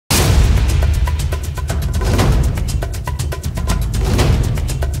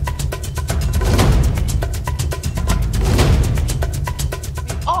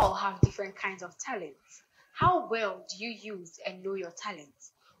well do you use and know your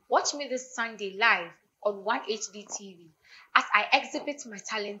talents? Watch me this Sunday live on 1HD TV as I exhibit my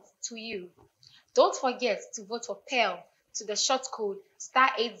talent to you. Don't forget to vote for Pearl to the short code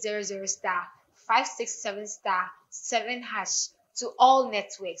 *800 567 7 hash to all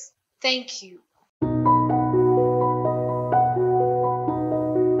networks. Thank you.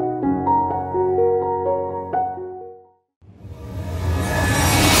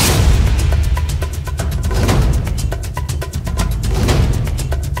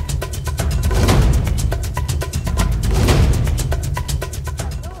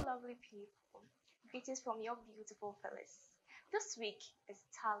 Hello, lovely people. Greetings from your beautiful Phyllis. This week is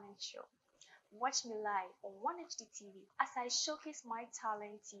Talent Show. Watch me live on 1HD TV as I showcase my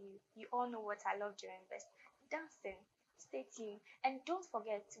talent to you. You all know what I love doing best, dancing. Stay tuned and don't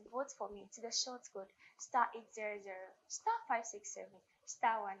forget to vote for me to the short code *800 567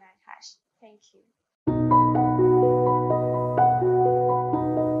 19 hash. Thank you.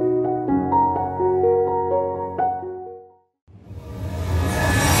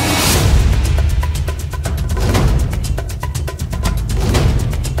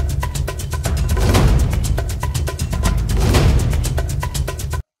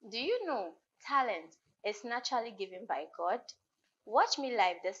 Do you know talent is naturally given by God? Watch me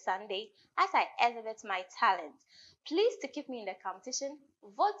live this Sunday as I exhibit my talent. Please to keep me in the competition,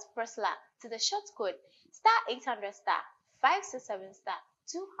 vote Priscilla to the short code *800 567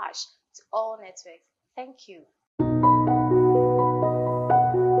 2 hash to all networks. Thank you.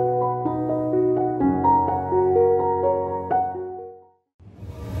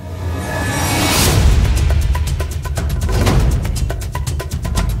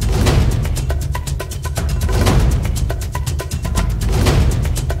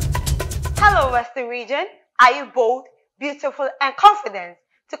 Hello, Western Region. Are you bold, beautiful, and confident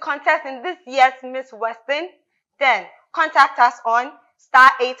to contest in this year's Miss Western? Then contact us on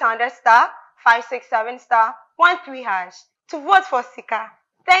 *800 567 13 hash to vote for Sika.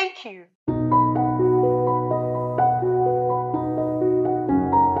 Thank you.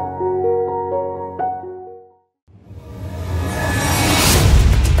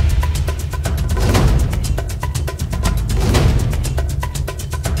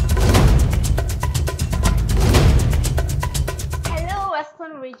 Hello,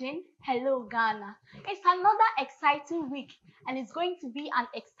 Western Region. Hello, Ghana. It's another exciting week and it's going to be an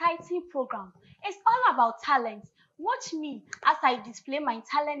exciting program. It's all about talent. Watch me as I display my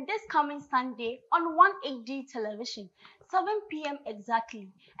talent this coming Sunday on 1HD television, 7 p.m. exactly.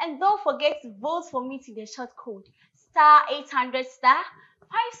 And don't forget to vote for me to the short code *800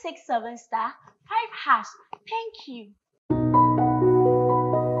 567 5 hash. Thank you.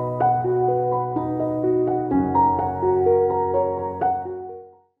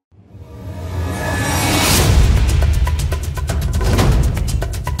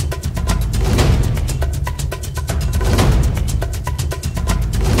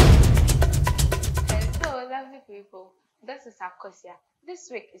 Hello, lovely people. This is Akosia. This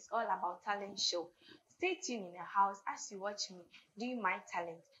week is all about talent show. Stay tuned in the house as you watch me doing my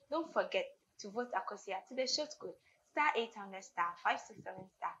talent. Don't forget to vote Akosia to the short code *800 567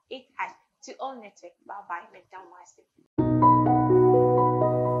 8 hash to all network. Bye bye. Madam Wasi.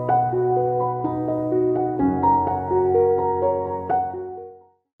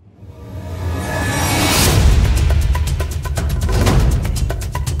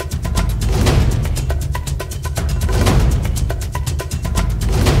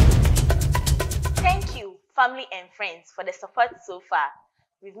 Thank you, family and friends, for the support so far.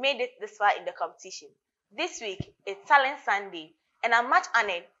 We've made it this far in the competition. This week is Talent Sunday, and I'm much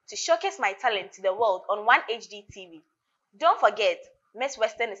honored to showcase my talent to the world on 1HD TV. Don't forget, Miss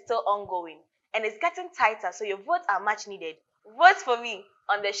Western is still ongoing and it's getting tighter, so your votes are much needed. Vote for me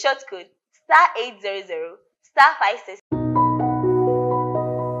on the short code *800 567.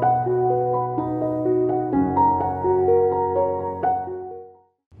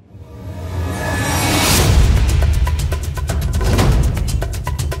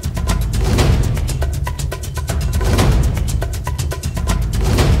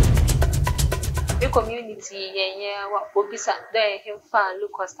 Community obisa dɛ hemfa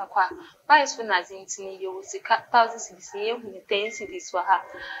Lucas takwa price for nazintini you sika 1,000 cedis you 10 cedis for her.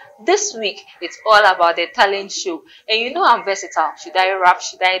 This week it's all about the talent show, and you know I'm versatile. Should I rap,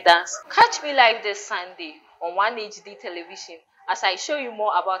 should I dance? Catch me live this Sunday on 1HD television as I show you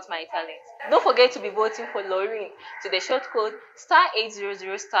more about my talent. Don't forget to be voting for Lauren to the short code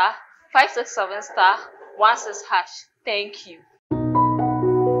 *800 567 16 hash. Thank you.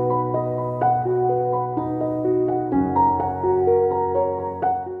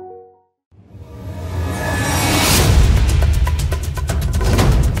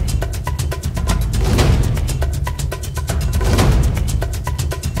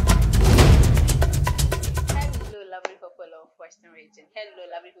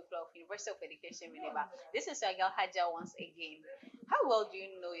 This is your girl Haja once again. How well do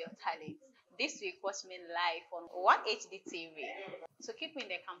you know your talents? This week, watch me live on 1HD TV. So keep me in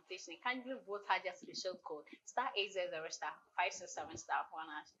the competition. Kindly vote Haja to the show code *800 *567 *1#.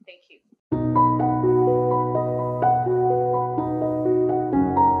 Thank you.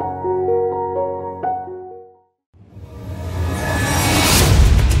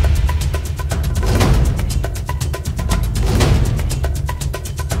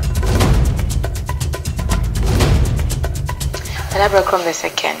 And I broke on the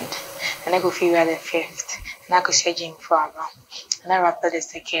second, and I go feel the fifth, and I go searching for and I rap the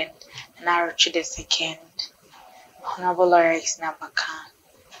second, and I wrote the second. Honorable Lorex Nabakan.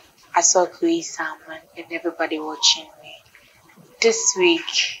 I saw Louise Salmon and everybody watching me. This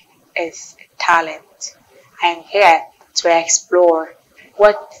week is talent. I am here to explore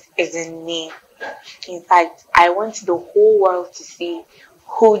what is in me. In fact, I want the whole world to see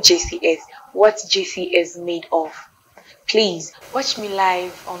who JC is, what JC is made of. Please watch me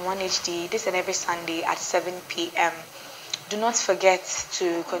live on 1HD this and every Sunday at 7 p.m. Do not forget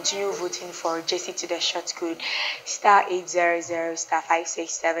to continue voting for JC to the short code *800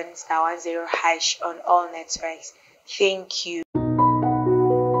 *567 *10# on all networks. Thank you.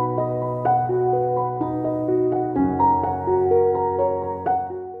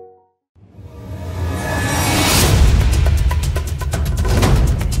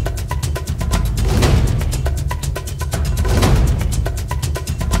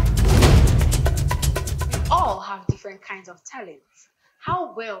 Kinds of talents.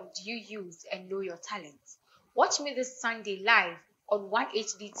 How well do you use and know your talents? Watch me this Sunday live on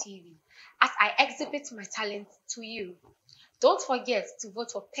 1HD TV as I exhibit my talents to you. Don't forget to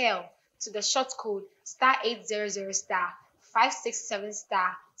vote for Pearl to the short code *800 *567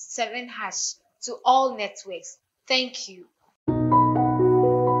 *7# to all networks. Thank you.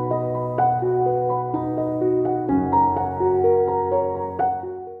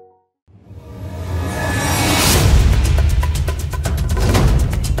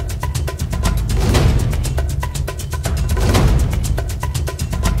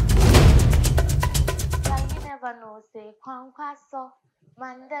 Say kwankwaso,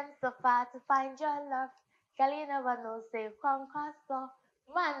 man them so far to find your love. Girl, you never know, say kwankwaso,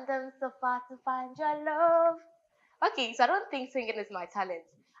 man them so far to find your love. Okay, so I don't think singing is my talent.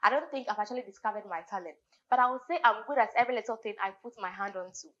 I don't think I've actually discovered my talent. But I would say I'm good at every little thing I put my hand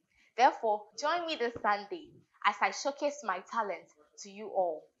onto. Therefore, join me this Sunday as I showcase my talent to you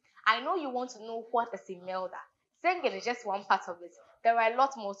all. I know you want to know what is Imelda. Singing is just one part of it. There are a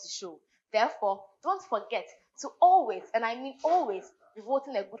lot more to show. Therefore, don't forget to always, and I mean always, be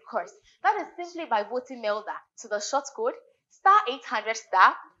voting a good course. That is simply by voting Melda to the short code *800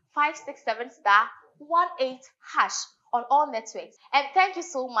 *567 *18# on all networks. And thank you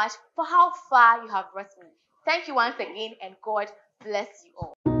so much for how far you have brought me. Thank you once again, and God bless you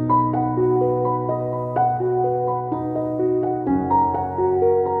all.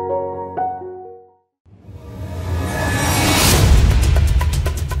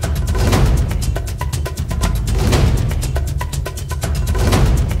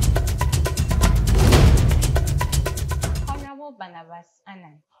 Barnabas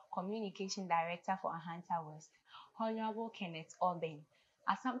Annan, Communication Director for Ahanta West. Honorable Kenneth Oben,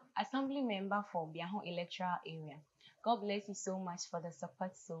 Assembly Member for Biahon Electoral Area. God bless you so much for the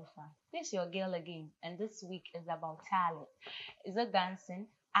support so far. This is your girl again, and this week is about talent. Is it dancing,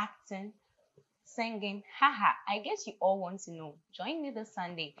 acting, singing? Haha, I guess you all want to know. Join me this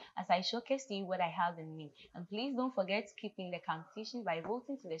Sunday as I showcase to you what I have in me. And please don't forget to keep in the competition by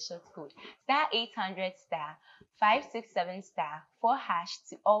voting to the short code *800 *567 *4#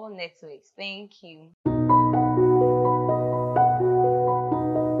 to all networks. Thank you.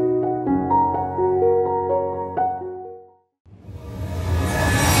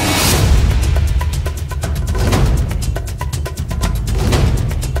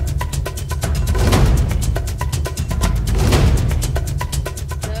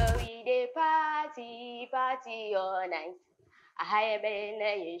 Party all night. I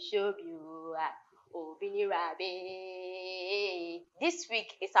been show you. This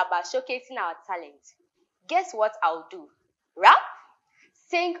week is about showcasing our talent. Guess what I'll do? Rap,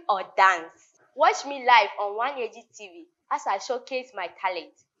 sing, or dance? Watch me live on 1AG TV as I showcase my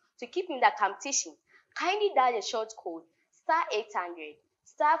talent. To keep in the competition, kindly dial the short code *800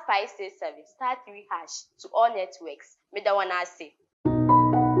 *567 *3# to all networks. May the one I say.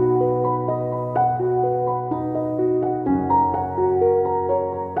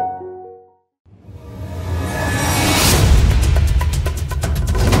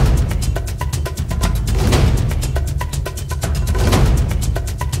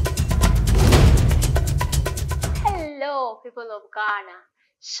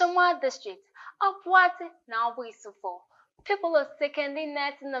 Shamwa District, Abuate Nawisufo, people of secondary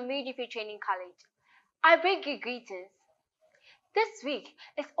nursing and midwifery training college. I bring you greetings. This week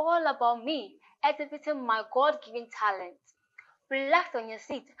is all about me exhibiting my God-given talent. Relax on your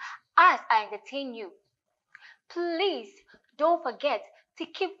seat as I entertain you. Please don't forget to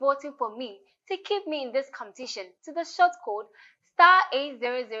keep voting for me to keep me in this competition to the short code *800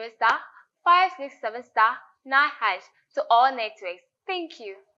 *567 *9# to all networks. Thank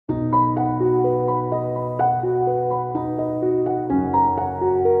you.